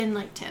in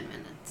like 10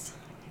 minutes.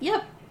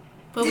 Yep.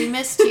 But we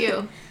missed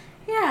you.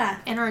 Yeah.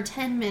 In our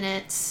 10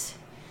 minutes.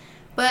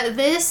 But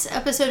this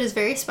episode is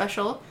very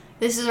special.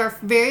 This is our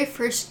very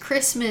first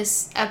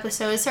Christmas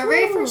episode. It's our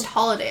very first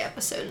holiday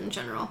episode in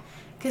general.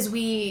 Because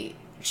we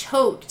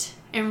choked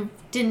and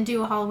didn't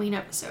do a Halloween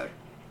episode.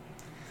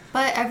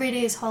 But every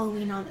day is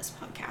Halloween on this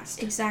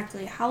podcast.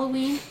 Exactly.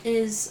 Halloween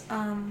is,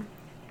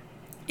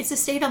 it's a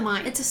state of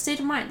mind. It's a state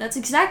of mind. That's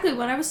exactly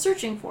what I was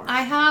searching for.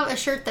 I have a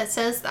shirt that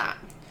says that.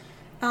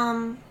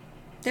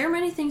 There are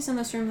many things in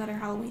this room that are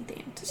Halloween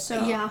themed.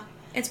 So yeah.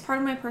 It's part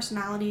of my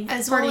personality.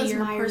 As part well of as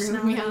your my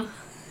personality. room, yeah.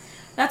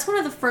 That's one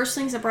of the first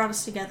things that brought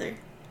us together.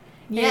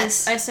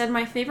 Yes. I said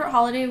my favorite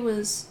holiday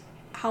was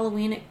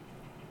Halloween at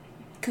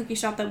cookie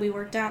shop that we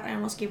worked at. I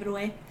almost gave it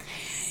away.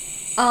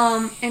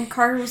 And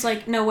Carter was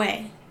like, no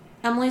way.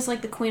 Emily's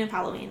like the queen of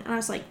Halloween. And I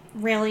was like,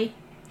 really?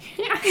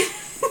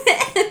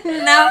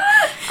 Now,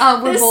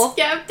 we're both.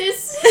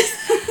 Skepticism.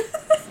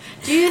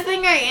 Do you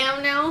think I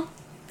am now?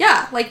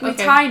 Yeah, like we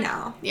tie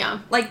now. Yeah.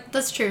 Like,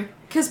 that's true.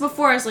 Because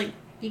before I was like,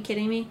 you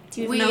kidding me?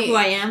 Do you know who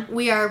I am?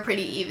 We are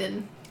pretty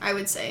even, I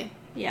would say.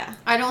 Yeah.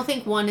 I don't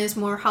think one is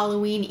more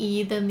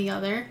Halloween-y than the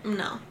other.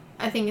 No.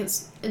 I think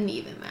it's an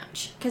even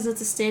match. Because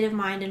it's a state of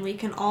mind, and we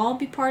can all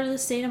be part of the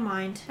state of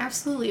mind.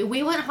 Absolutely.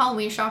 We went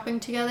Halloween shopping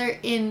together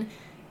in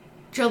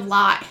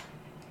July.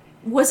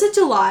 Was it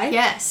July?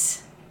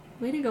 Yes.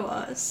 Way to go,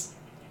 us.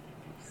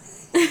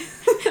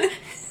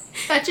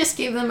 That just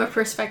gave them a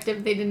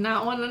perspective they did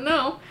not want to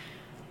know.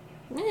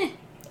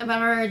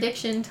 About our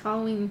addiction to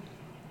Halloween.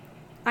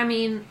 I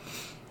mean,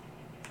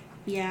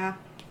 yeah.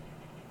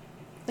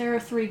 There are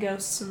 3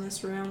 ghosts in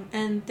this room,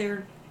 and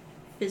they're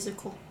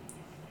physical.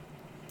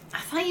 I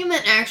thought you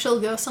meant actual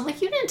ghosts. I'm like,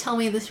 you didn't tell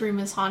me this room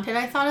is haunted.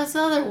 I thought it's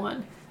the other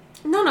one.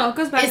 No, it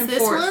goes back and forth. Is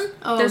this one?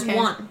 Oh, There's okay.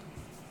 one.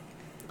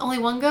 Only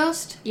one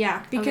ghost?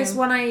 Yeah, because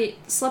when I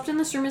slept in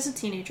this room as a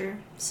teenager,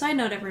 side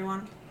note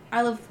everyone,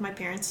 I live with my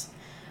parents.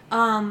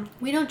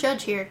 We don't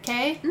judge here,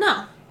 okay?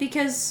 No,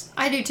 because...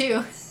 I do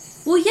too.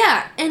 Well,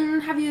 yeah,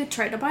 and have you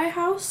tried to buy a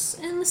house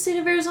in the state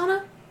of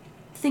Arizona?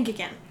 Think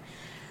again.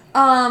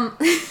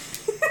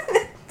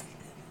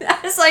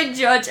 As I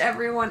judge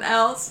everyone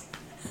else.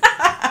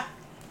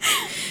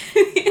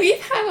 We've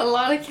had a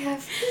lot of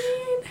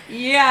caffeine.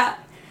 Yeah.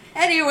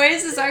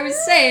 Anyways, as I was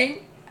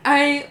saying,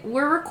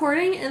 we're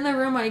recording in the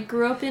room I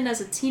grew up in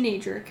as a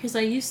teenager, because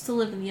I used to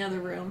live in the other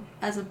room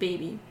as a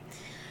baby.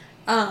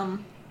 But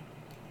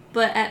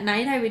at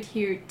night I would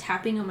hear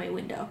tapping on my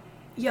window.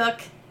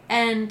 Yuck.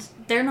 And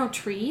there are no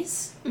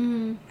trees.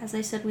 Mm. As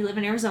I said, we live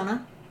in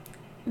Arizona.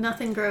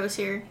 Nothing grows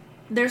here.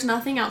 There's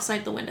nothing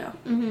outside the window.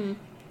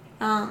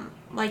 Mm-hmm.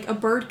 Like, a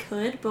bird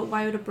could, but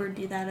why would a bird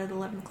do that at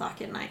 11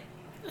 o'clock at night?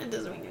 It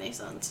doesn't make any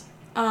sense.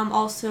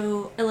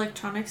 Also,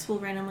 electronics will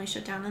randomly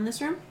shut down in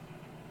this room.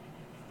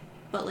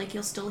 But, like,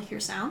 you'll still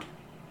hear sound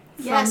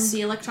from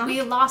the electronics.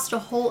 We lost a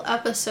whole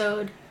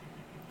episode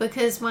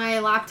because my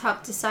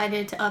laptop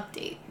decided to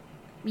update.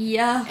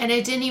 Yeah. And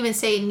it didn't even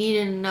say it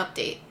needed an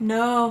update.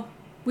 No.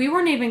 We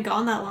weren't even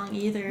gone that long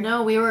either.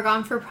 No, we were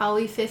gone for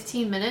probably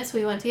 15 minutes.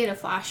 We went to get a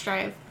flash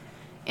drive.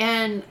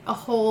 And a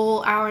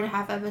whole hour and a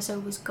half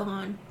episode was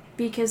gone.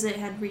 Because it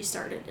had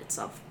restarted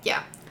itself.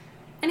 Yeah.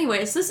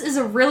 Anyways, this is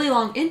a really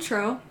long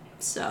intro,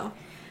 so...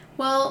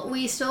 Well,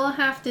 we still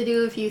have to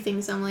do a few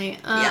things, Emily.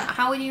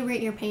 How would you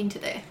rate your pain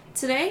today?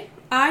 Today,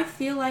 I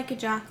feel like a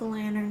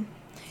jack-o'-lantern.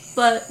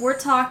 But we're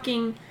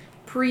talking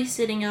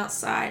pre-sitting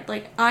outside.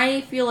 Like,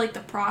 I feel like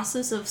the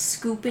process of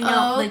scooping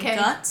out the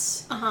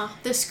guts. Uh-huh.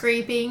 The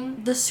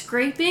scraping.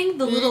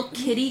 The little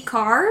kitty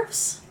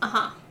carves.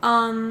 Uh-huh.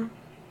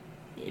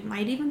 It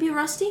might even be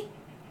rusty.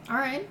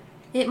 Alright.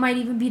 It might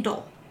even be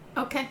dull.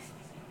 Okay.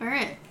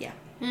 Alright. Yeah.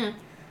 Yeah.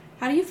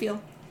 How do you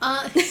feel?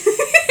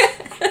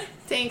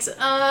 Thanks.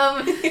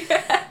 What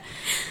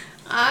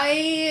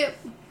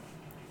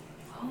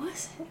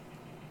was it?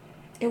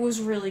 It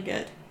was really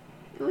good.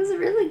 It was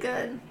really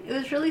good. It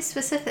was really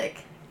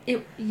specific.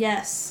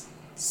 Yes.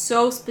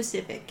 So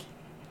specific.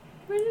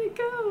 Where did it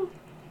go?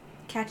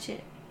 Catch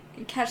it.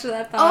 Catch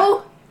that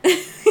thought.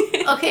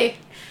 Oh! Okay.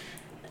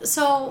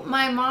 So,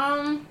 my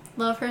mom,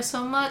 love her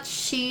so much,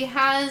 she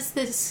has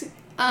this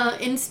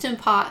Instant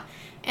Pot.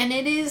 And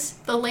it is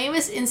the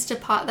lamest Instant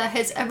Pot that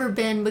has ever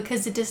been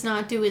because it does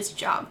not do its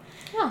job.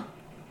 Oh.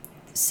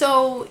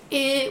 So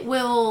it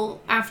will,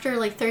 after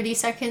like 30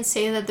 seconds,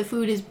 say that the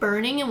food is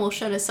burning and will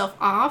shut itself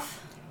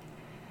off.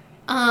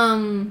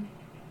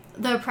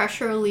 The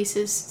pressure release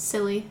is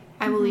silly,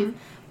 I believe.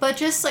 But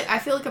just like, I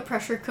feel like a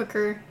pressure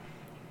cooker,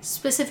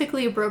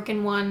 specifically a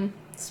broken one.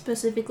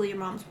 Specifically your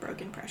mom's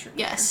broken pressure cooker.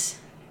 Yes.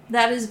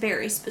 That is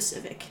very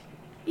specific.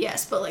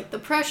 Yes, but like the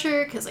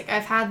pressure, because like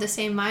I've had the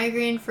same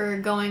migraine for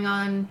going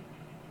on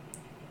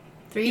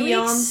 3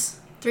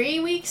 weeks? 3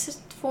 weeks?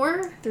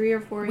 4? 3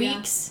 or 4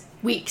 weeks. Yeah.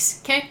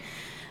 Weeks, okay?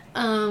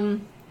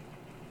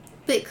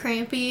 Bit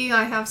crampy.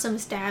 I have some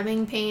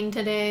stabbing pain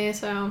today,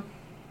 so...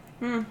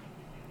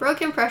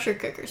 Broken pressure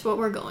cooker's what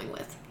we're going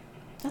with.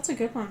 That's a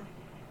good one.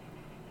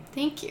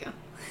 Thank you.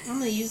 I'm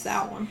gonna use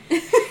that one.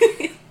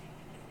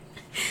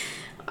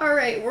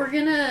 Alright, we're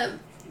gonna...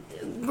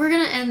 we're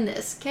gonna end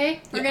this,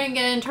 okay? We're gonna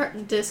get into our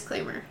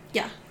disclaimer.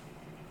 Yeah.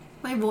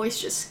 My voice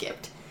just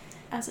skipped.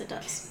 As it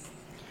does.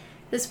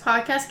 This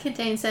podcast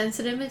contains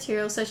sensitive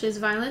material such as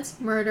violence,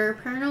 murder,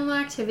 paranormal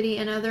activity,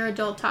 and other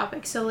adult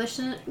topics, so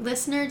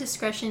listener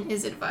discretion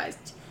is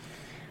advised.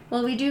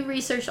 While we do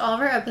research all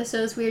of our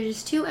episodes, we are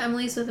just two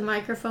Emilys with a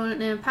microphone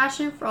and a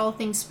passion for all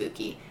things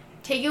spooky.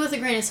 Take it with a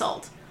grain of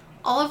salt.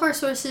 All of our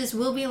sources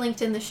will be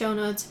linked in the show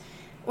notes,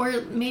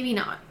 or maybe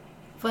not,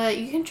 but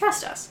you can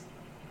trust us.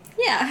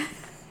 Yeah.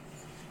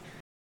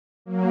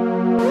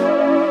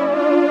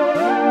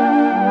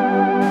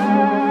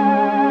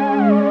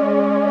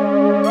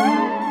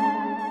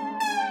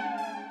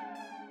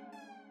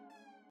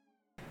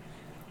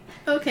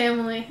 Okay,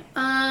 Emily.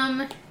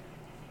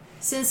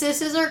 Since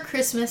this is our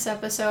Christmas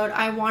episode,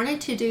 I wanted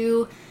to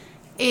do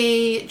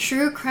a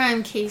true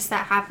crime case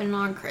that happened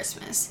on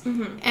Christmas.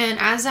 Mm-hmm. And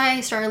as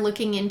I started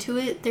looking into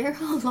it, there are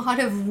a lot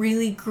of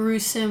really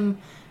gruesome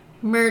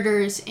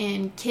murders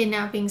and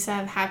kidnappings that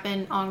have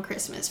happened on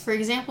Christmas. For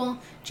example,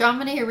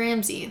 JonBenet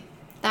Ramsey.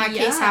 That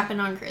case happened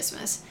on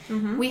Christmas.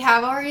 Mm-hmm. We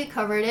have already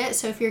covered it,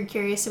 so if you're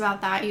curious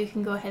about that, you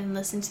can go ahead and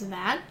listen to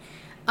that.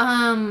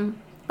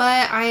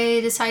 But I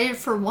decided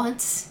for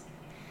once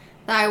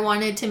that I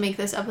wanted to make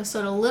this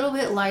episode a little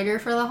bit lighter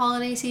for the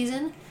holiday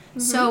season. Mm-hmm.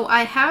 So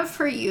I have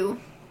for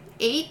you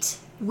 8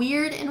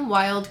 weird and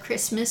wild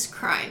Christmas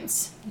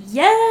crimes.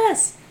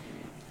 Yes!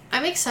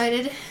 I'm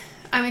excited.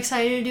 I'm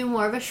excited to do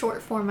more of a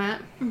short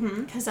format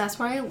Mm-hmm. because that's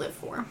what I live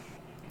for.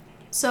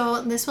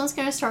 So this one's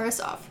going to start us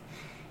off.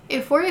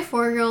 A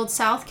 44-year-old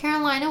South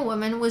Carolina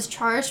woman was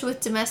charged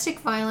with domestic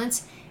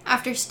violence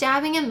after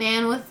stabbing a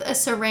man with a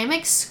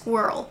ceramic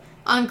squirrel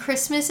on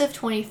Christmas of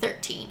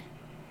 2013.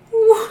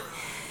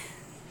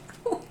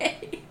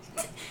 Wait.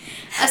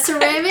 A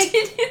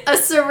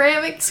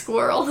ceramic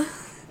squirrel.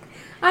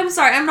 I'm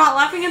sorry, I'm not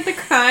laughing at the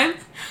crime.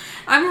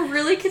 I'm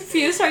really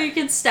confused how you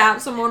can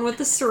stab someone with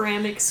a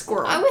ceramic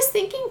squirrel. I was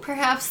thinking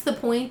perhaps the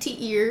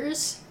pointy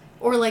ears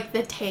or like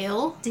the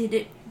tail. Did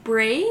it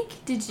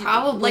break? Did you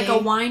Probably. like a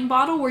wine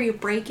bottle where you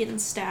break it and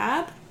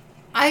stab?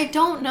 I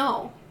don't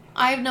know.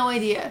 I have no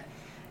idea.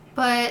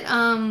 But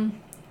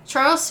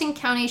Charleston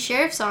County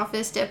Sheriff's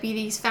Office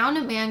deputies found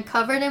a man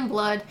covered in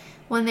blood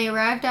when they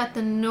arrived at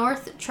the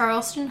North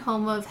Charleston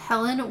home of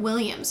Helen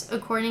Williams,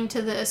 according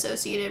to the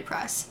Associated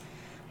Press.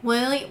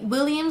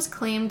 Williams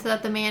claimed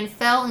that the man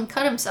fell and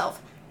cut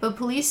himself, but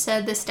police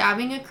said the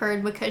stabbing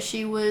occurred because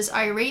she was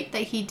irate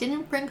that he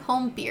didn't bring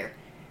home beer.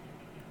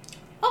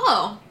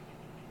 Oh.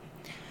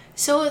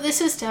 So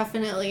this is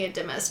definitely a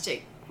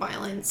domestic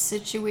violence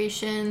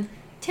situation.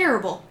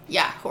 Terrible.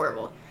 Yeah,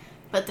 horrible.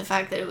 But the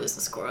fact that it was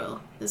a squirrel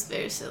is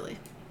very silly.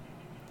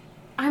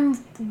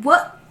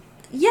 What?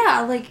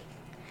 Yeah, like...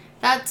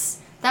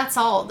 That's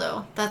all,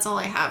 though. That's all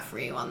I have for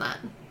you on that.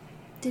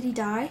 Did he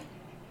die?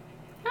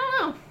 I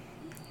don't know.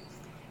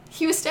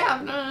 He was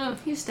stabbed. I don't know.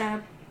 He was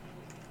stabbed.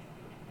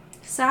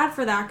 Sad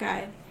for that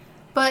guy.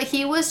 But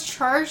he was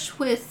charged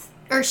with...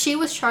 Or she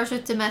was charged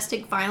with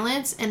domestic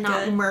violence and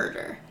not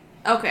murder.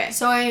 Okay.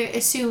 So I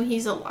assume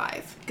he's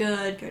alive.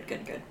 Good.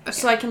 Okay.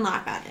 So I can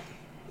laugh at it.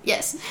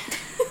 Yes.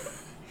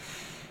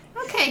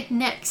 Okay,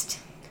 next.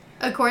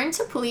 According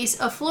to police,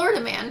 a Florida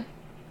man...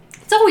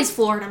 It's always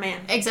Florida man.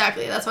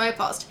 Exactly, that's why I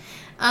paused.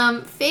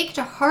 Faked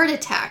a heart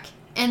attack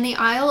in the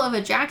aisle of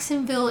a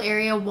Jacksonville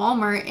area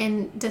Walmart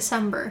in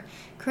December,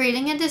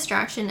 creating a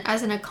distraction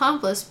as an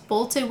accomplice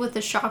bolted with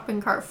a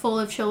shopping cart full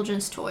of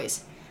children's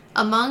toys.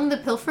 Among the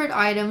pilfered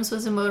items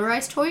was a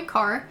motorized toy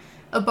car,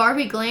 a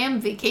Barbie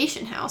glam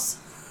vacation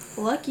house.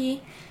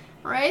 Lucky.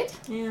 Right?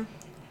 Yeah.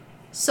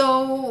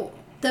 So,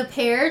 the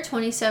pair,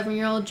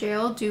 27-year-old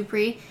Gerald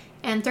Dupree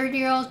and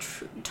 30-year-old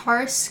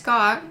Tar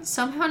Scott,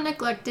 somehow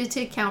neglected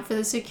to account for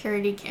the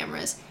security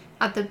cameras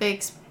at the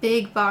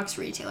big box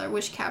retailer,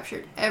 which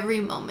captured every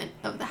moment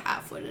of the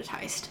half-witted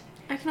heist.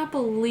 I cannot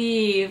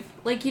believe.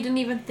 Like, you didn't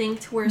even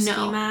think to wear a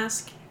ski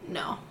mask?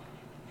 No.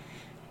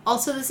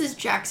 Also, this is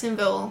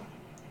Jacksonville,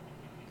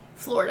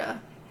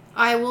 Florida.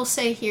 I will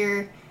say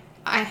here,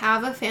 I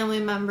have a family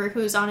member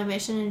who's on a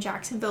mission in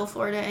Jacksonville,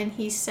 Florida, and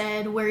he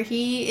said where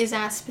he is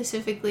at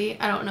specifically,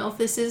 I don't know if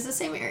this is the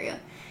same area,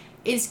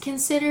 is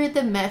considered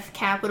the meth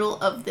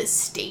capital of this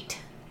state.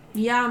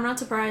 Yeah, I'm not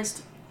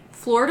surprised.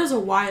 Florida's a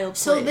wild place.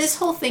 So this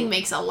whole thing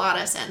makes a lot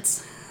of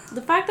sense.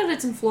 The fact that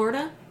it's in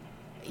Florida...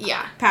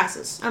 Yeah.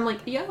 Passes. I'm like,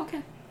 yeah,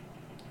 okay.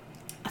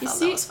 I thought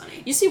that was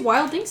funny. You see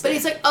wild things But there.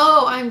 he's like,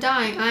 oh, I'm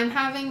dying. I'm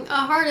having a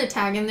heart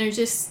attack. And there's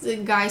just a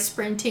guy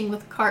sprinting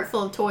with a cart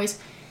full of toys.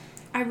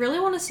 I really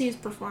want to see his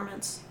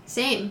performance.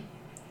 Same.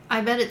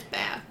 I bet it's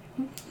bad.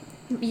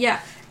 Yeah.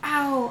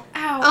 Ow.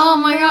 Oh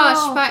my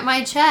gosh,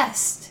 my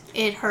chest.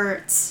 It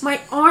hurts.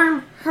 My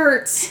arm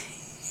hurts.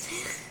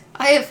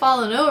 I have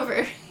fallen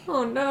over.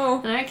 Oh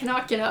no. And I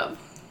cannot get up.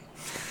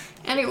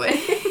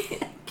 Anyway.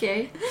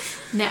 Okay.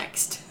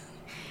 Next.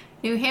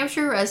 New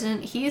Hampshire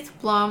resident Heath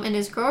Blum and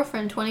his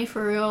girlfriend,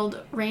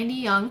 24-year-old Randy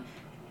Young,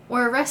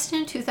 were arrested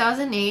in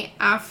 2008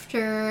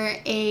 after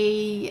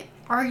a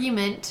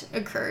argument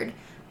occurred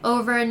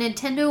over a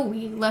Nintendo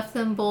Wii left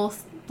them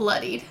both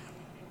bloodied.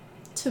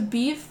 To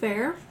be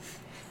fair,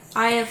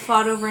 I have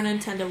fought over a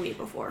Nintendo Wii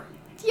before.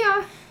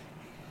 Yeah.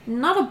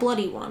 Not a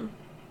bloody one.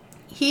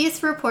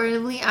 Heath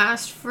reportedly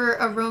asked for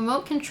a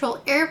remote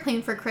control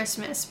airplane for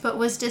Christmas, but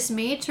was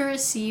dismayed to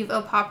receive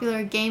a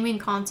popular gaming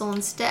console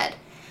instead.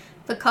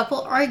 The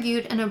couple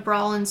argued and a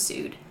brawl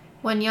ensued.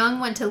 When Young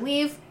went to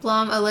leave,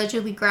 Blum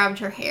allegedly grabbed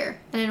her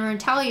hair, and in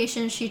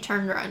retaliation she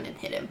turned around and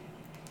hit him.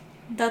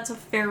 That's a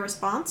fair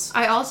response.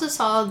 I also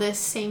saw this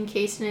same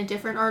case in a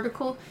different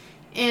article,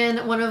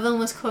 and one of them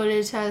was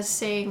quoted as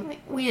saying,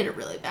 like, we had a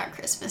really bad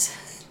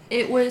Christmas.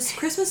 It was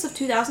Christmas of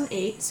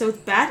 2008, so it's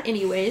bad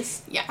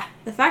anyways. Yeah.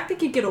 The fact they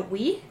could get a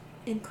Wii,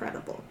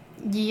 incredible.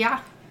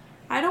 Yeah.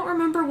 I don't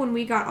remember when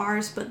we got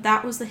ours, but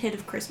that was the hit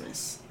of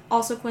Christmas.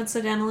 Also,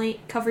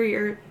 coincidentally, cover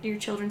your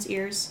children's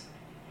ears,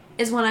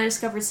 is when I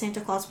discovered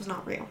Santa Claus was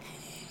not real.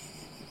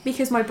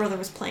 Because my brother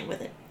was playing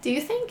with it. Do you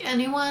think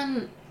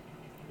anyone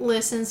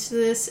listens to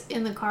this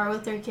in the car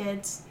with their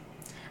kids?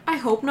 I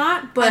hope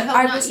not, but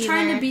I was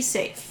trying to be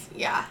safe.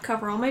 Yeah.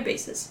 Cover all my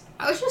bases.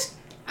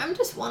 I'm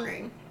just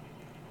wondering.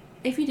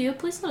 If you do,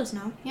 please let us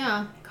know.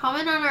 Yeah.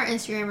 Comment on our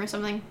Instagram or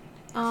something.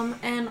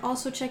 And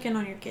also check in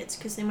on your kids,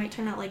 because they might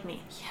turn out like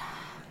me. Yeah.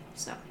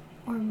 So.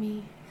 Or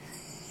me.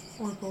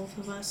 Or both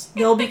of us.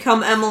 They'll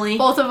become Emily.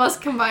 Both of us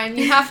combined.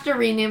 You have to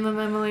rename them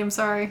Emily, I'm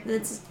sorry.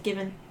 That's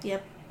given.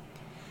 Yep.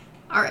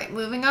 Alright,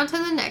 moving on to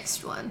the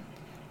next one.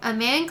 A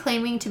man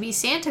claiming to be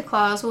Santa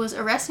Claus was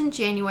arrested in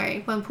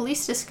January when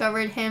police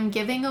discovered him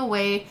giving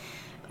away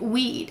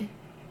weed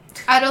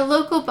at a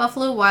local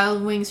Buffalo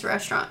Wild Wings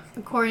restaurant,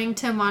 according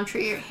to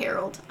Montreal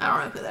Herald. I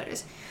don't know who that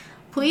is.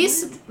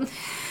 Police...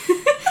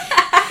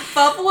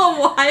 Buffalo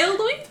Wild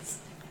Wings?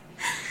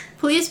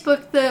 Police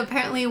booked the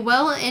apparently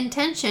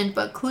well-intentioned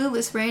but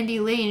clueless Randy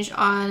Lange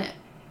on...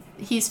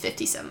 He's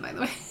 57, by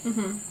the way.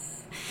 Mm-hmm.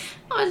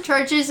 On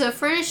charges of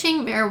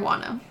furnishing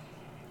marijuana.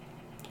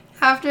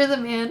 After the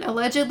man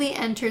allegedly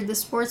entered the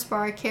sports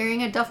bar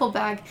carrying a duffel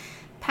bag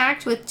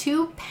packed with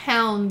 2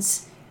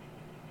 pounds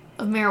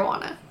of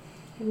marijuana.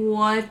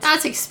 What?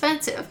 That's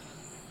expensive.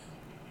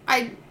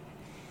 I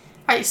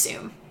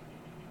assume.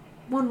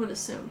 One would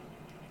assume.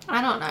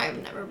 I don't know. I've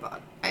never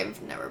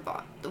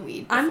bought the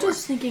weed before. I'm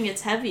just thinking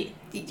it's heavy.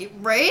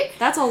 Right?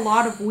 That's a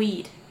lot of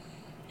weed.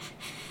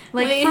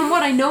 Like, from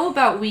what I know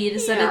about weed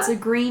is that it's a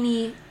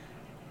greeny,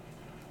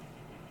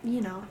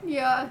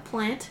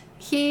 plant.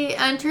 He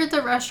entered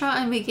the restaurant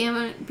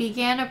and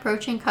began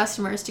approaching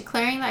customers,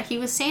 declaring that he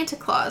was Santa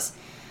Claus,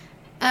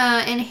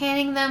 and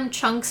handing them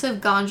chunks of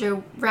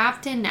ganja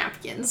wrapped in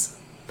napkins.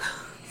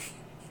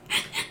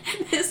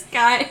 This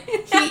guy.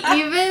 He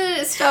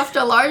even stuffed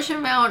a large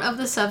amount of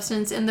the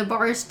substance in the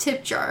bar's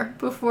tip jar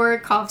before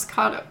cops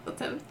caught up with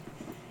him.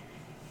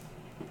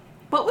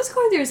 What was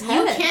going through his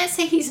head? You can't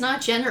say he's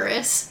not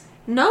generous.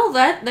 No,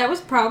 that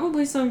was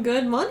probably some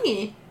good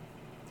money.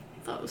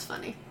 I thought it was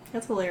funny.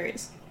 That's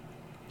hilarious.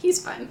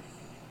 He's fine.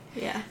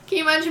 Yeah. Can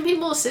you imagine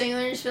people sitting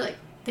there and just be like,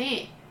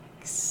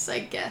 thanks, I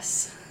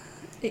guess.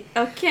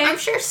 Okay. I'm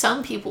sure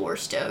some people were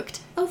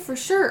stoked. Oh, for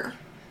sure.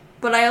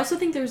 But I also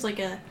think there's like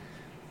a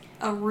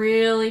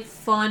really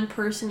fun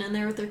person in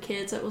there with their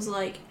kids that was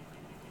like,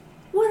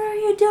 what are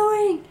you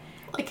doing?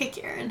 Like a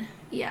Karen.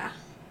 Yeah.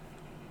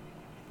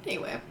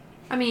 Anyway.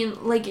 I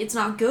mean, like, it's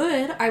not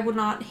good. I would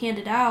not hand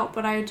it out,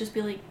 but I would just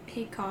be like,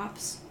 hey,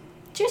 cops.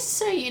 Just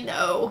so you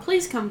know.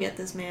 Please come get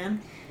this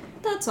man.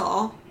 That's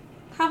all.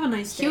 Have a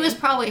nice day. He was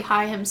probably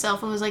high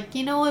himself and was like,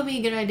 you know what would be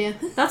a good idea?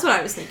 That's what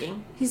I was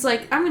thinking. He's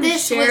like, I'm going to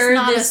share this.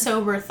 Was not a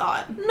sober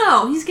thought.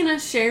 No, he's going to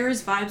share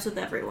his vibes with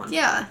everyone.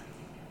 Yeah.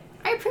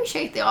 I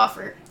appreciate the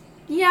offer.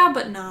 Yeah,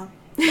 but no.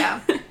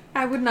 Yeah.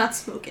 I would not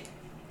smoke it.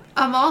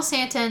 A mall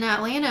Santa in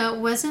Atlanta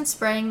wasn't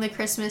spreading the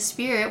Christmas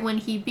spirit when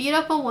he beat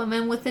up a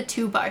woman with a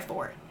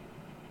 2x4.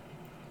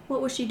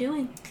 What was she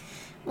doing?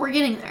 We're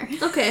getting there.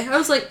 Okay, I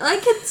was like, I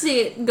could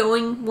see it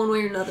going one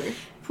way or another.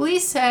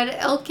 Police said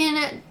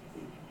Elkin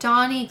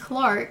Donnie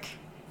Clark,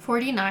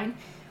 49,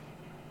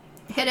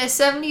 hit a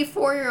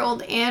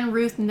 74-year-old Ann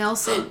Ruth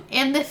Nelson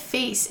in the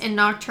face and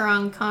knocked her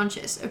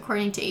unconscious,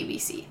 according to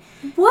ABC.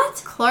 What?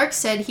 Clark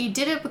said he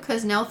did it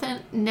because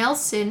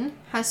Nelson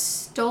has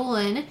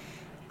stolen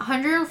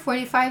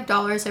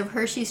 $145 of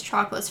Hershey's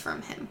chocolates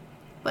from him,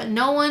 but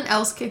no one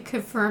else could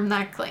confirm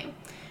that claim.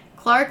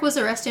 Clark was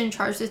arrested and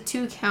charged with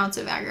 2 counts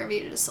of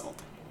aggravated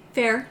assault.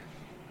 Fair.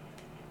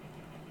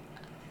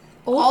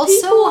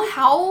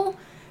 How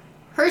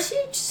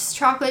Hershey's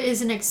chocolate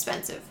isn't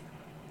expensive.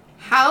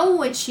 How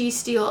would she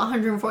steal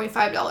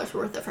 $145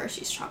 worth of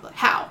Hershey's chocolate?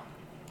 How?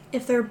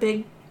 If they're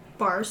big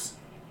bars.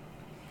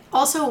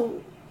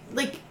 Also,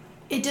 like,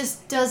 it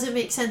just doesn't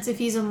make sense. If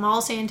he's a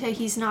mall Santa,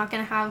 he's not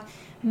going to have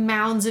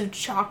mounds of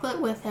chocolate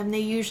with him. They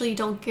usually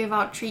don't give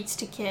out treats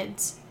to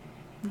kids.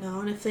 No,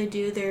 and if they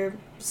do, they're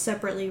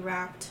separately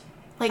wrapped.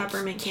 Like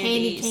peppermint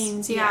candy candies.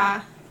 canes,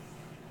 yeah.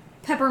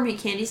 Peppermint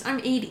candies. I'm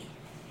 80.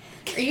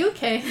 Are you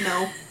okay?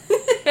 No.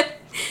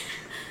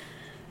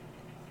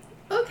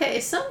 Okay,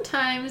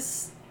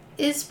 sometimes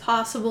it's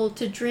possible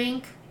to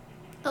drink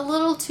a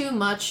little too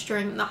much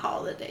during the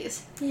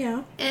holidays.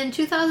 Yeah. In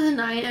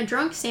 2009, a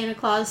drunk Santa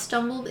Claus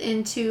stumbled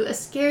into a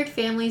scared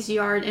family's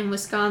yard in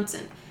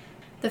Wisconsin.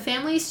 The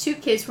family's 2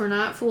 kids were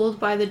not fooled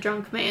by the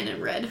drunk man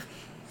in red.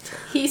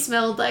 He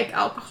smelled like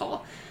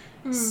alcohol.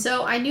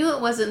 So I knew it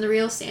wasn't the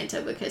real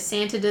Santa because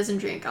Santa doesn't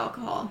drink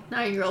alcohol,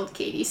 9-year-old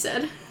Katie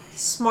said.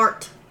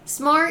 Smart.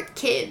 Smart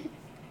kid.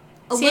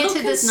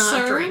 Santa does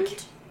not drink.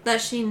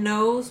 That she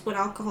knows what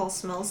alcohol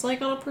smells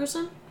like on a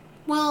person?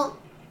 Well,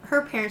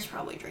 her parents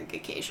probably drink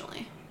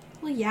occasionally.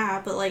 Well,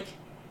 yeah, but, like,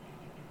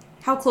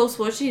 how close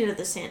was she to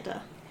the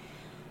Santa?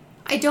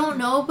 I don't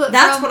know, but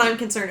that's what I'm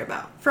concerned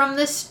about. From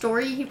this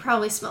story, he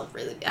probably smelled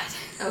really bad.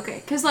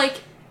 Okay, because,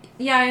 like,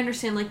 yeah, I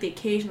understand, like, the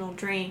occasional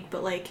drink,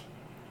 but, like,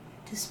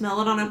 to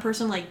smell it on a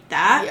person like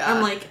that, yeah.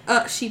 I'm like,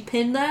 she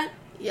pinned that?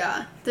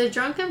 Yeah. The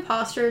drunk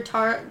imposter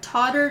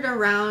tottered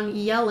around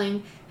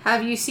yelling,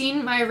 "Have you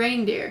seen my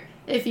reindeer?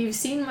 If you've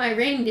seen my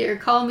reindeer,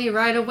 call me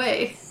right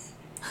away."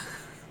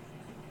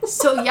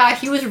 So, yeah,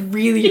 he was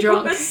really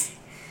drunk.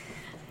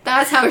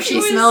 That's how she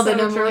smelled it,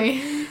 Emily.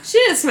 Drunk. She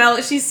didn't smell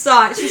it. She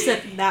saw it. She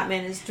said, that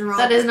man is drunk.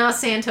 That is not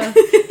Santa.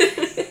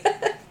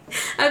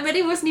 I bet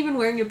he wasn't even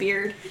wearing a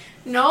beard.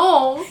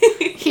 No.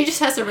 He just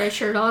has a red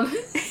shirt on.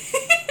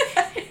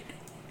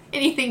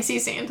 And he thinks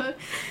he's Santa.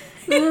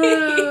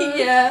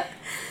 Yeah.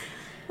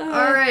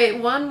 Alright,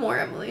 one more,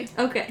 Emily.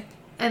 Okay.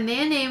 A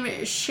man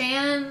named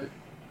Sean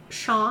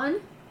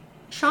Chanel.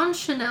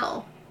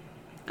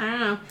 I don't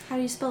know. How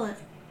do you spell it?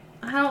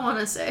 I don't want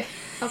to say.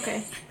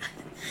 Okay.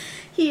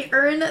 He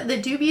earned the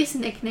dubious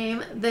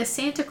nickname the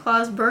Santa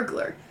Claus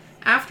Burglar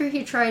after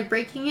he tried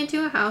breaking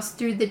into a house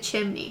through the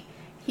chimney.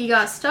 He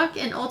got stuck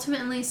and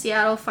ultimately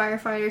Seattle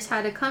firefighters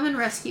had to come and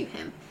rescue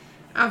him.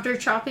 After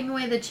chopping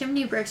away the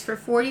chimney bricks for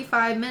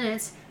 45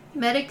 minutes,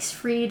 medics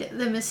freed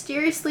the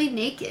mysteriously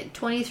naked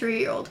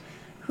 23-year-old,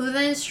 who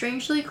then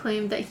strangely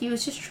claimed that he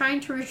was just trying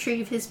to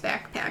retrieve his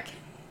backpack.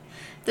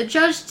 The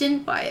judge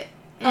didn't buy it,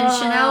 and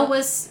Chanel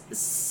was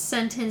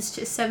sentenced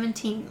to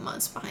 17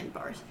 months behind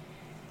bars.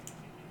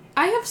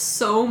 I have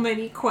so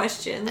many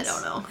questions. I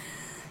don't know.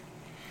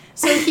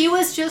 So he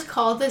was just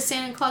called the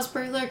Santa Claus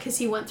Burglar because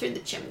he went through the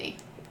chimney.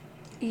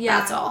 Yeah.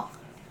 That's all.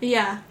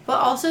 Yeah. But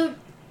also,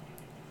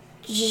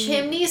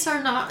 chimneys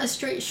are not a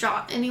straight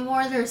shot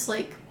anymore. There's,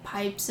 like,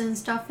 pipes and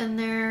stuff in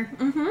there.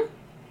 Mm-hmm.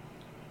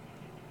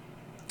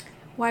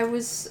 Where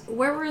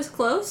were his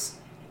clothes?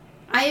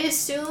 I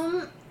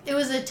assume it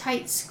was a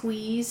tight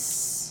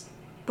squeeze.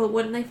 But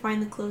wouldn't they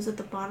find the clothes at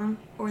the bottom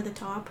or the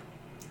top?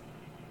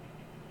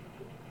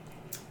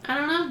 I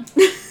don't know.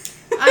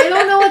 I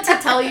don't know what to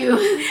tell you.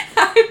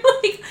 I'm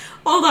like,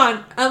 hold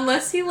on.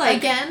 Unless he, like,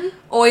 again,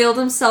 oiled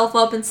himself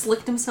up and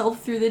slicked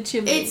himself through the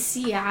chimney. It's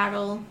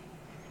Seattle.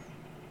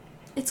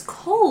 It's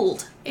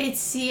cold. It's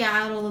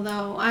Seattle,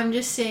 though. I'm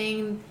just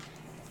saying,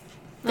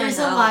 there's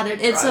a lot of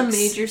drugs. It's a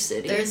major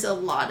city. There's a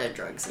lot of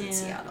drugs in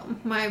Seattle.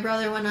 My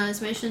brother went on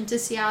his mission to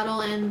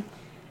Seattle, and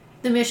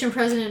the mission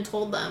president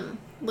told them,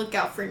 look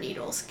out for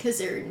needles, because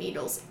there are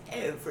needles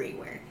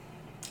everywhere.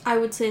 I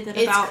would say that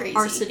about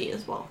our city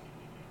as well.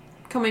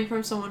 Coming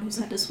from someone who's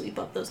had to sweep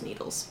up those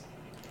needles.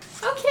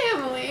 Okay,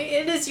 Emily,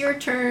 it is your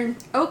turn.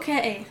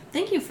 Okay,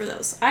 thank you for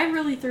those. I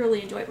really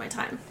thoroughly enjoyed my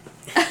time.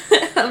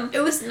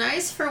 It was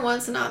nice for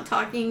once not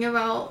talking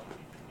about,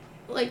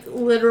 like,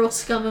 literal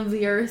scum of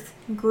the earth.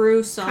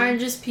 Gruesome. Kind of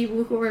just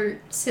people who are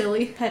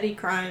silly. Petty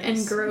crimes.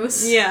 And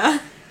gross. Yeah.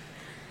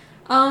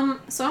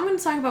 So I'm going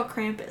to talk about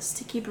Krampus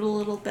to keep it a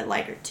little bit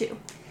lighter, too.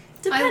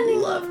 I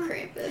love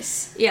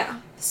Krampus.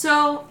 Yeah.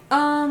 So,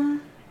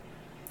 I'm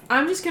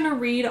just going to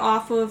read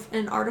off of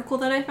an article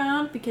that I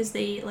found because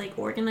they, like,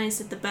 organized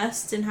it the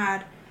best and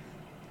had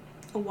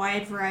a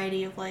wide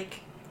variety of,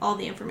 like, all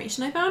the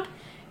information I found.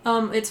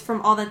 It's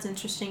from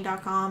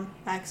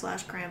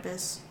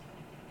allthat'sinteresting.com/Krampus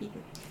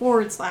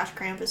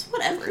 /Krampus,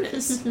 whatever it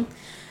is.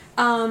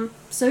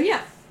 So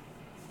yeah.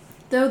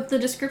 Though the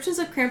descriptions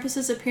of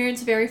Krampus's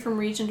appearance vary from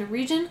region to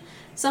region,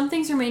 some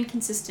things remain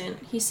consistent.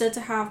 He's said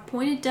to have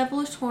pointed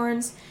devilish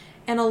horns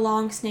and a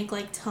long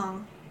snake-like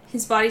tongue.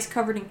 His body's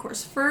covered in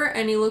coarse fur,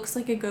 and he looks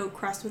like a goat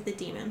crossed with a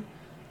demon.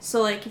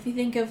 So, like, if you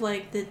think of,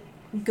 like, the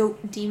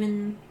goat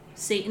demon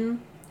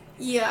Satan...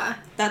 Yeah.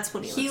 That's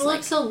what he looks like. He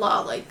looks a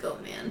lot like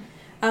Goatman.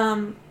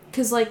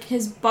 Because, like,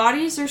 his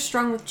bodies are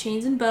strung with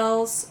chains and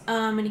bells,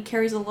 and he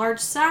carries a large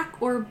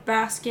sack or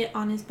basket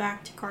on his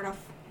back to cart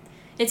off.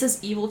 It says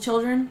evil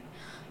children,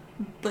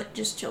 but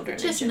just children.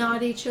 Just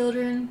naughty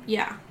children.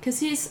 Yeah, because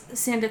he's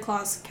Santa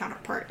Claus'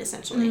 counterpart,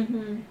 essentially.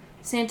 Mm-hmm.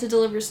 Santa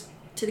delivers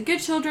to the good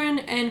children,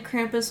 and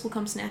Krampus will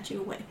come snatch you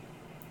away.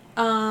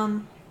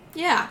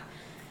 Yeah.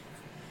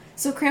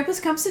 So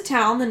Krampus comes to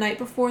town the night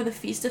before the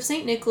Feast of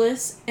St.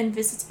 Nicholas and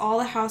visits all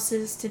the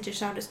houses to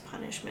dish out his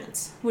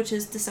punishments, which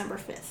is December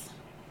 5th,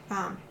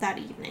 that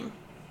evening.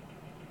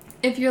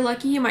 If you're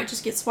lucky, you might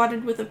just get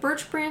swatted with a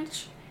birch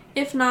branch.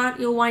 If not,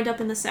 you'll wind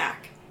up in the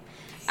sack.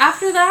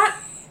 After that,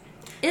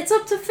 it's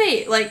up to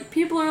fate. Like,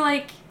 people are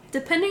like,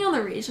 depending on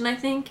the region, I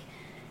think,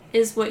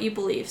 is what you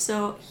believe.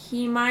 So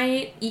he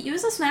might eat you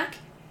as a snack.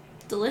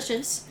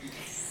 Delicious.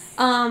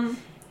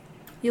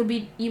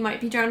 You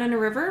might be drowned in a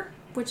river,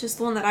 which is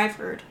the one that I've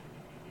heard.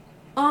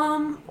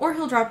 Or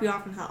he'll drop you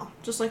off in hell,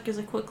 just like as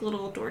a quick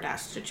little DoorDash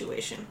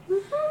situation.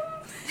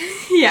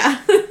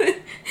 Yeah.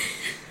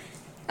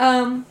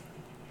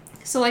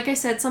 So like I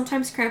said,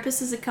 sometimes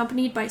Krampus is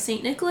accompanied by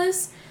Saint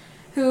Nicholas,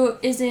 who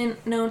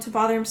isn't known to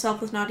bother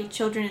himself with naughty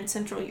children in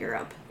Central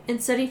Europe.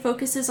 Instead, he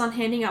focuses on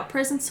handing out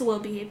presents to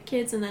well-behaved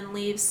kids and then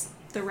leaves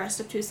the rest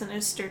up to his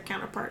sinister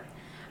counterpart.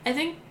 I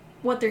think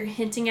what they're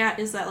hinting at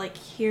is that, like,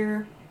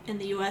 here in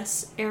the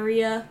U.S.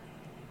 area,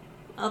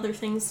 other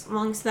things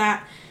amongst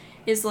that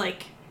is,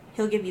 like,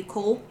 he'll give you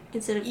coal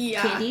instead of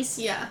candies.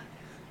 Yeah.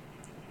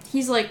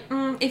 He's like,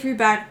 if you're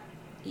bad,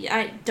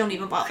 I don't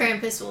even bother.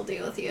 Krampus will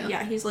deal with you.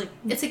 Yeah, he's like,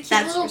 it's a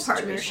cute little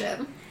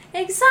partnership.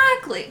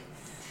 Exactly.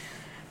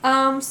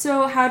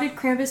 So how did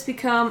Krampus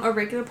become a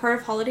regular part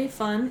of holiday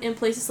fun in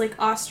places like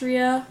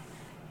Austria,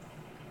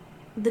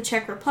 the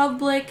Czech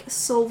Republic,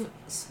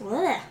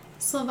 Slovakia?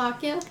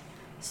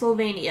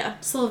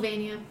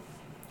 Slovenia.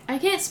 I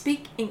can't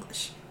speak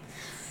English.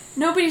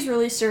 Nobody's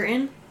really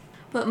certain,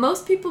 but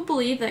most people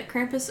believe that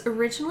Krampus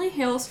originally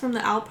hails from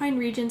the Alpine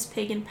region's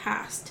pagan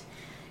past.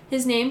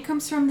 His name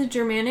comes from the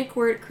Germanic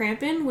word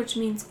Krampen, which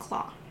means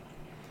claw.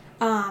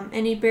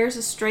 And he bears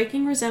a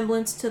striking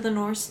resemblance to the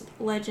Norse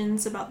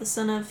legends about the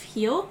son of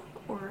Hel,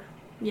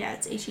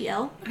 it's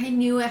Hel. I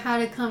knew it had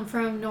to come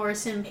from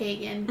Norse and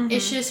pagan. Mm-hmm.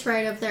 It's just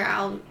right up there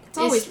out. It's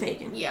always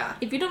pagan. Yeah.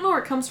 If you don't know where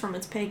it comes from,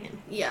 it's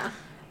pagan. Yeah.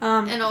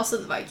 And also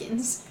the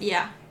Vikings.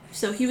 Yeah.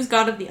 So he was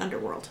god of the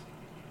underworld.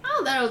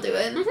 Oh, that'll do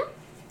it.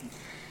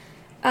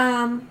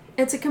 Mm-hmm.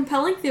 It's a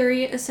compelling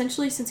theory,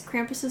 essentially, since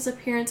Krampus's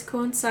appearance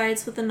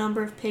coincides with a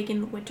number of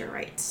pagan winter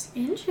rites.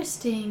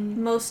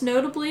 Interesting. Most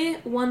notably,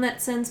 one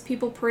that sends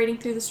people parading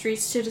through the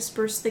streets to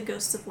disperse the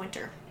ghosts of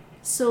winter.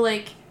 So,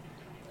 like...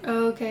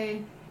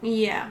 Okay.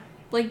 Yeah.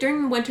 Like,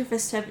 during the winter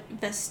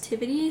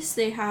festivities,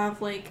 they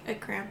have, like, a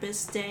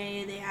Krampus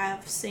Day, they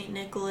have St.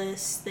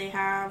 Nicholas, they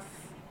have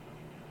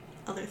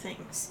other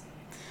things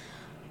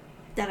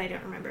that I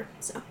don't remember,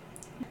 so...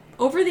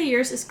 Over the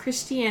years, as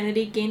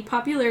Christianity gained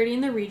popularity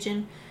in the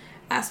region,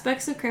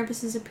 aspects of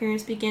Krampus's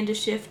appearance began to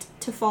shift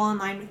to fall in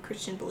line with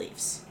Christian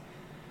beliefs.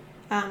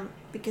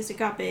 Because it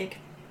got big.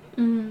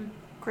 Mm-hmm.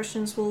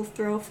 Christians will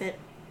throw a fit.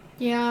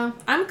 Yeah.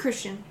 I'm a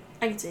Christian.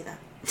 I can say that.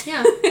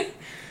 Yeah.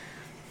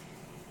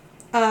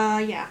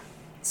 Yeah.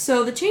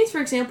 So the chains,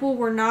 for example,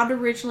 were not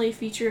originally a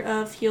feature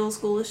of Hel's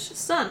ghoulish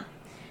son.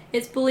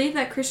 It's believed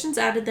that Christians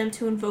added them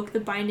to invoke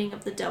the binding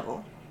of the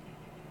devil.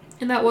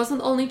 And that wasn't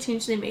the only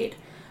change they made.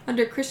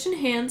 Under Christian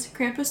hands,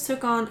 Krampus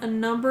took on a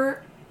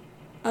number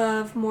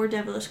of more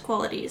devilish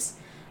qualities,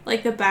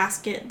 like the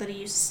basket that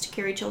he uses to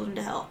carry children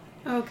to hell.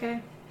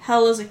 Okay.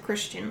 Hell is a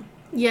Christian.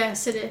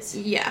 Yes, it is.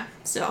 Yeah,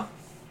 so.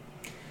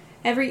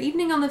 Every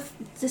evening on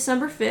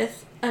December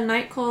 5th, a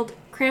night called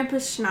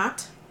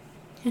Krampusnacht.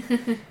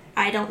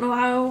 I don't know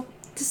how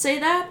to say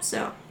that,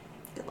 so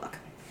good luck.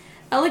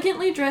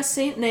 Elegantly dressed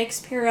Saint Nics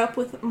pair up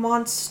with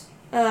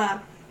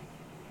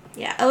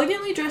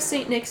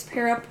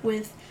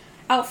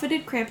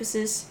outfitted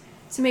Krampuses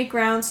to make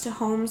rounds to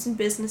homes and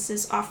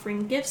businesses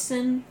offering gifts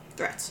and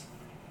threats.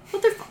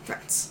 But they're fun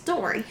threats.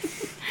 Don't worry.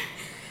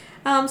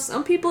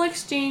 Some people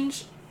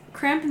exchange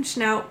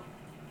Krampusnacht,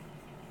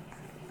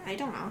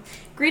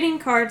 greeting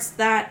cards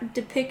that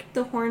depict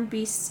the horned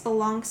beasts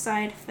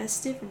alongside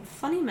festive and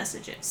funny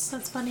messages.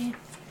 That's funny.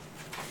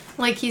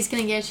 Like he's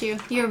gonna get you.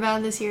 You were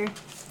bad this year.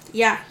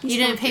 Yeah. You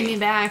didn't pay me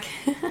back.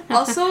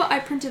 Also, I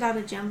printed out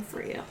a gem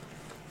for you.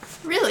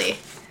 Really?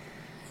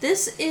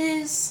 This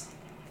is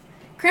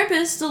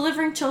Krampus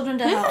delivering children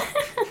to hell.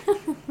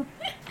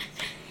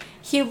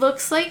 He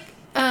looks like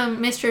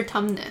Mr.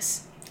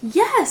 Tumnus.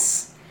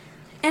 Yes!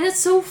 And it's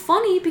so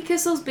funny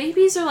because those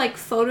babies are like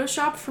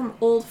photoshopped from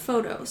old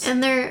photos.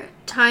 And they're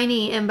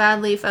tiny and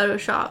badly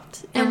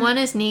photoshopped. And one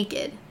is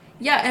naked.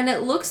 Yeah, and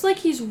it looks like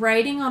he's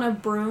riding on a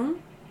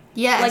broom.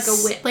 Yes. Like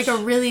a witch. Like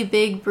a really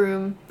big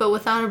broom, but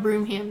without a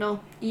broom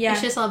handle. Yeah.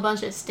 It's just a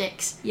bunch of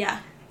sticks. Yeah.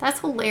 That's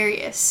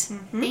hilarious.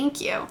 Mm-hmm.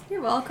 Thank you.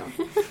 You're welcome.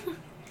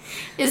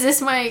 Is this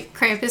my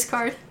Krampus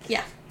card?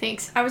 Yeah.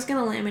 Thanks. I was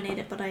gonna laminate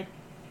it, but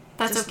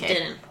That's just okay.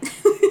 didn't.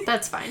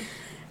 That's fine.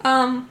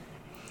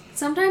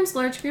 Sometimes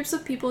large groups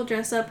of people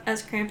dress up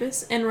as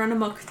Krampus and run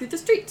amok through the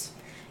streets,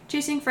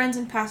 chasing friends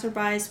and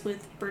passerbys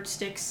with bird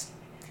sticks.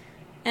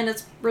 And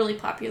it's really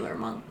popular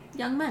among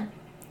young men.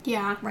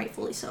 Yeah.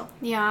 Rightfully so.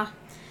 Yeah.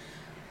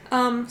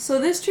 So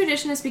this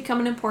tradition has become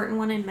an important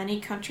one in many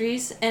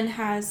countries and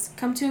has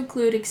come to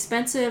include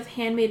expensive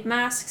handmade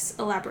masks,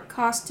 elaborate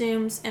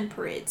costumes, and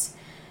parades.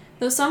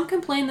 Though some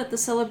complain that the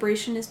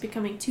celebration is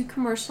becoming too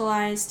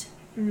commercialized,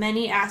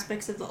 many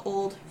aspects of the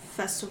old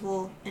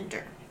festival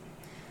endure.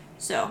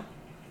 So,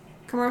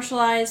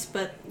 commercialized,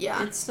 but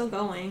yeah, it's still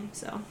going,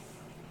 so.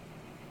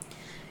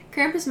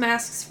 Krampus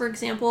masks, for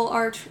example,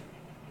 are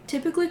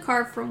typically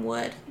carved from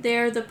wood. They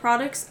are the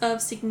products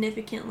of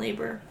significant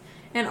labor,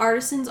 and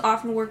artisans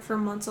often work for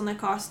months on the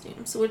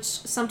costumes, which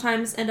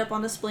sometimes end up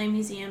on display in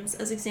museums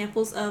as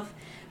examples of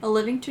a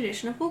living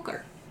tradition of folk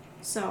art.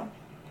 So,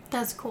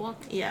 that's cool.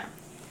 Yeah.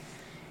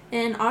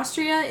 In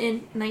Austria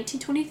in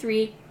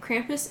 1923,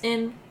 Krampus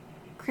and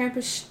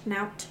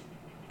Krampusnacht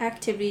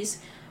activities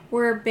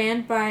were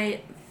banned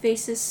by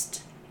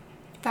fascist.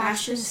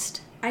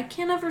 I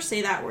can't ever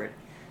say that word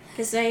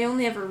because I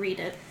only ever read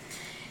it.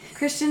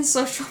 Christian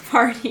Social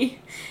Party.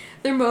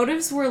 Their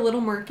motives were a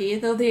little murky,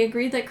 though they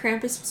agreed that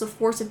Krampus was a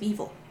force of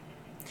evil.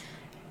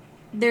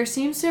 There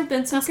seems to have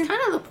been some... That's kind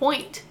of the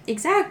point.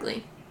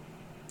 Exactly.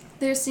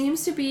 There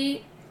seems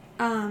to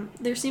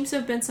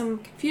have been some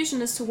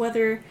confusion as to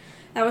whether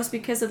that was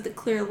because of the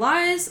clear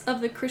lies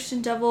of the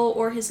Christian devil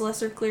or his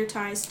lesser clear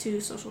ties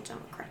to social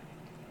Democrats.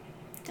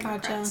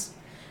 Gotcha.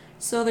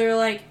 So they're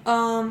like,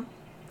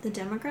 the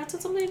Democrats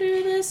had something to do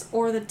with this,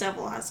 or the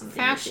devil has something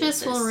to do with this.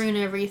 Fascists will ruin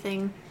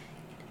everything.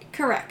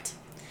 Correct.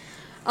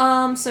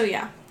 So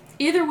yeah.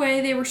 Either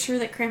way, they were sure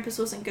that Krampus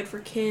wasn't good for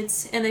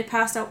kids, and they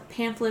passed out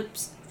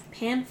pamphlet,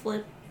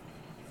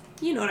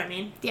 you know what I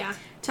mean. Yeah.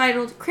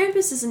 Titled,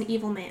 Krampus is an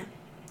Evil Man,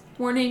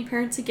 warning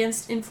parents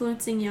against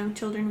influencing young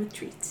children with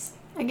treats.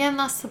 Again,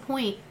 that's the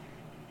point.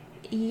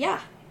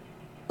 Yeah.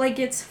 Like,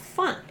 it's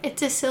fun.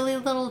 It's a silly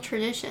little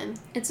tradition.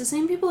 It's the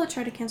same people that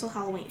try to cancel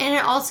Halloween. And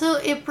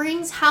it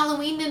brings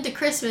Halloween into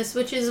Christmas,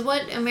 which is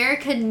what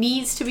America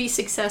needs to be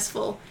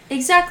successful.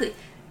 Exactly.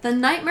 The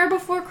Nightmare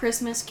Before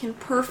Christmas can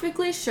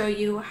perfectly show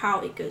you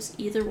how it goes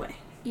either way.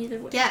 Either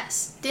way.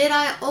 Yes. Did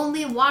I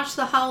only watch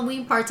the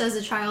Halloween parts as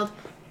a child?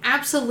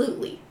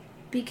 Absolutely.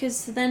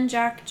 Because then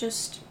Jack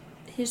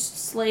his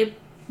sleigh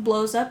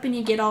blows up and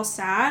you get all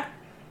sad.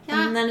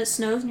 Yeah. And then it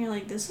snows and you're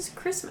like, this is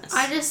Christmas.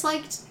 I just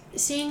liked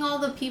seeing all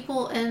the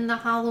people in the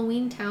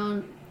Halloween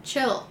town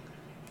chill.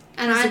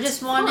 And I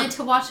just wanted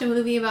to watch a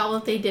movie about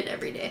what they did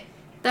every day.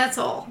 That's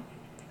all.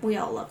 We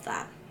all love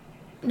that.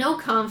 No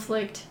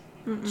conflict.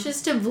 Mm-mm.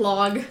 Just a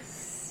vlog.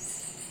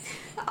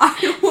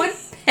 I would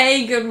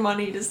pay good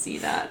money to see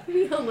that.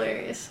 It'd be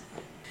hilarious.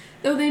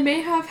 Though they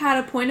may have had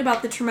a point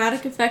about the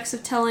traumatic effects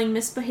of telling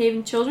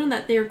misbehaving children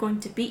that they are going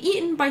to be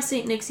eaten by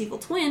St. Nick's evil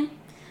twin,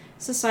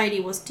 society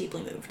was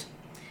deeply moved.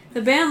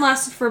 The ban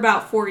lasted for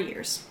about 4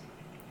 years.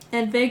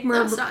 And vague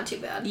murmurs... That's not too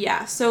bad.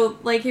 Yeah, so,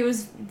 like, it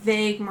was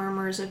vague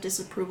murmurs of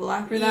disapproval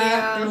after that.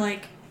 Yeah. They're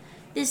like,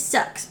 this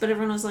sucks. But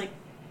everyone was like,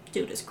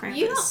 dude, it's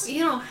Krampus.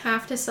 You don't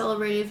have to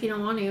celebrate if you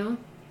don't want to.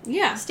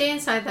 Yeah. Stay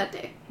inside that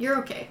day. You're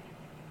okay.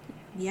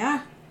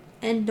 Yeah.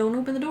 And don't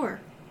open the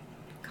door.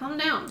 Calm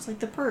down. It's like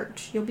the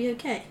purge. You'll be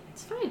okay.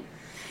 It's fine.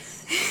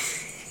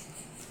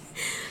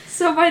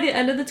 So by the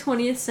end of the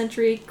 20th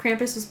century,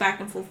 Krampus was back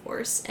in full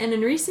force. And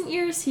in recent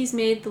years, he's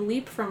made the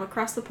leap from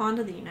across the pond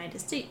to the United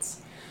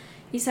States.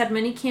 He's had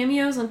many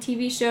cameos on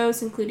TV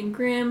shows, including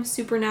Grimm,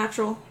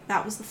 Supernatural,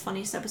 that was the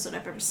funniest episode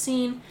I've ever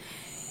seen,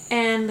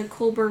 and The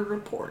Colbert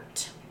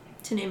Report,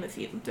 to name a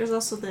few. There's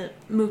also the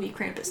movie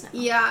Krampus now.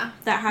 Yeah.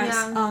 That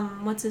has,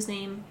 what's his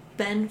name?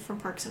 Ben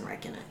from Parks and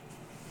Rec in it.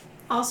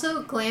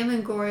 Also, Glam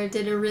and Gora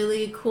did a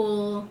really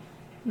cool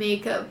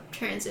makeup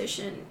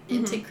transition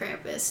into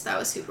Krampus. That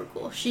was super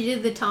cool. She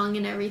did the tongue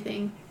and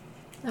everything.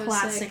 That was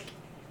classic. Sick.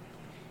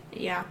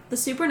 Yeah. The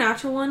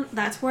Supernatural one,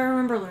 that's where I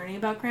remember learning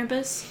about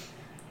Krampus.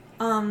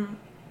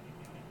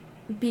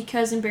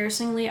 Because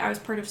embarrassingly, I was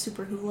part of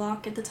Super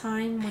Hulock at the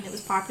time when it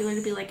was popular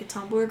to be like a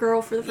Tumblr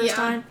girl for the first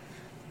time.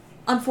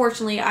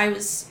 Unfortunately, I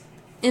was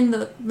in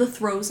the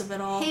throes of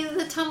it all. Hey,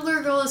 the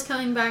Tumblr girl is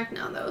coming back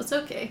now, though. It's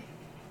okay.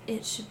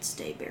 It should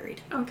stay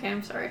buried. Okay,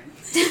 I'm sorry.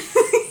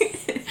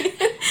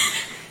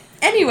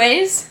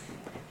 Anyways,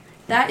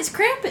 that is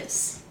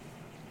Krampus.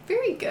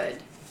 Very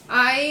good.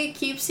 I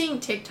keep seeing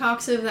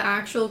TikToks of the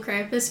actual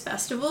Krampus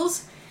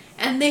festivals,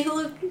 and they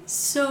look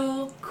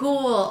so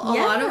cool. A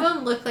lot of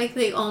them look like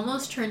they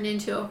almost turned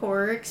into a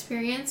horror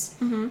experience,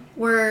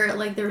 where,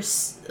 like,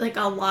 there's, like,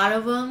 a lot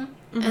of them,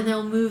 and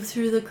they'll move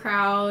through the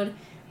crowd,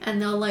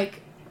 and they'll,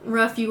 like,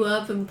 rough you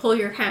up and pull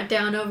your hat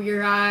down over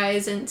your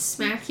eyes and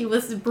smack you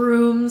with the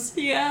brooms.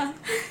 Yeah.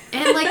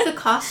 And, like, the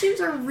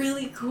costumes are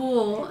really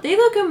cool. They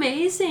look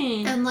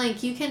amazing. And,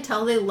 like, you can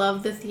tell they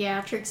love the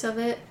theatrics of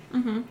it.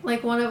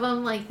 Like, one of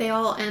them, like, they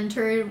all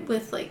entered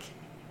with, like,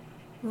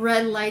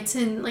 red lights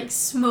and, like,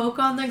 smoke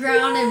on the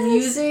ground and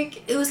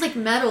music. It was, like,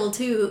 metal,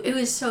 too. It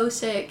was so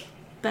sick.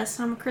 Best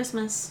time of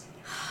Christmas.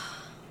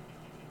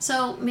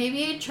 So,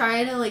 maybe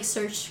try to, like,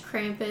 search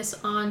Krampus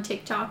on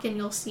TikTok and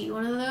you'll see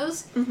one of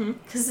those.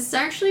 Because it's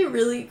actually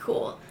really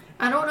cool.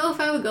 I don't know if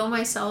I would go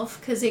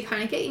myself because they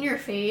kind of get in your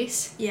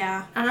face.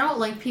 Yeah. And I don't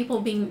like people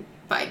being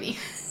by me.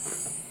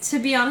 To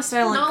be honest,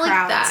 I don't like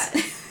crowds.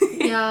 Like that.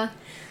 Yeah.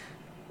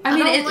 I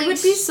mean, it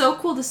would be so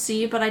cool to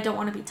see, but I don't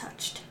want to be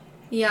touched.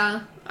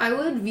 Yeah. I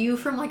would view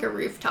from, like, a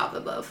rooftop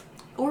above.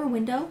 Or a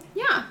window.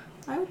 Yeah.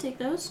 I would take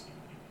those.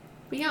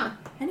 But yeah.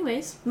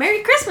 Anyways,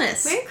 Merry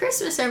Christmas! Merry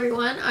Christmas,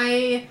 everyone.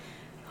 I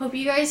hope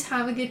you guys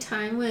have a good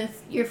time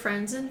with your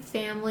friends and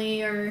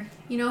family or,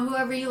 you know,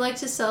 whoever you like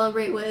to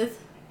celebrate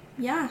with.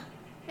 Yeah.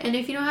 And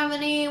if you don't have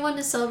anyone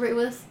to celebrate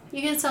with,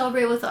 you can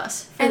celebrate with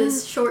us for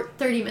this short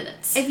 30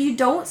 minutes. If you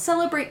don't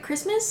celebrate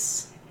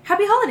Christmas,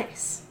 happy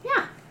holidays!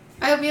 Yeah.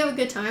 I hope you have a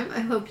good time. I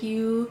hope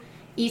you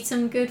eat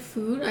some good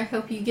food. I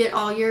hope you get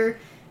all your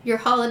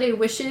holiday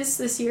wishes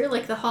this year,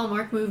 like the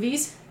Hallmark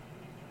movies.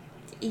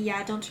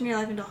 Yeah, don't turn your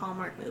life into a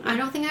Hallmark movie. I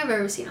don't think I've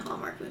ever seen a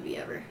Hallmark movie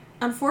ever.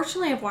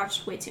 Unfortunately, I've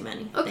watched way too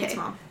many. Okay. Thanks,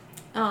 Mom.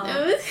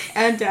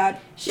 And Dad.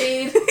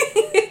 Shade.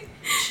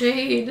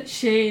 Shade.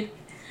 Shade.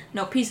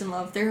 No, peace and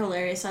love. They're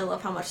hilarious. I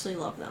love how much they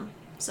love them.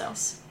 So.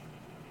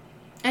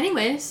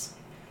 Anyways,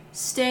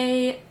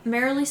 stay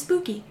merrily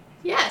spooky.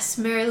 Yes,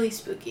 merrily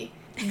spooky.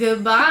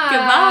 Goodbye.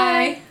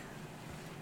 Goodbye.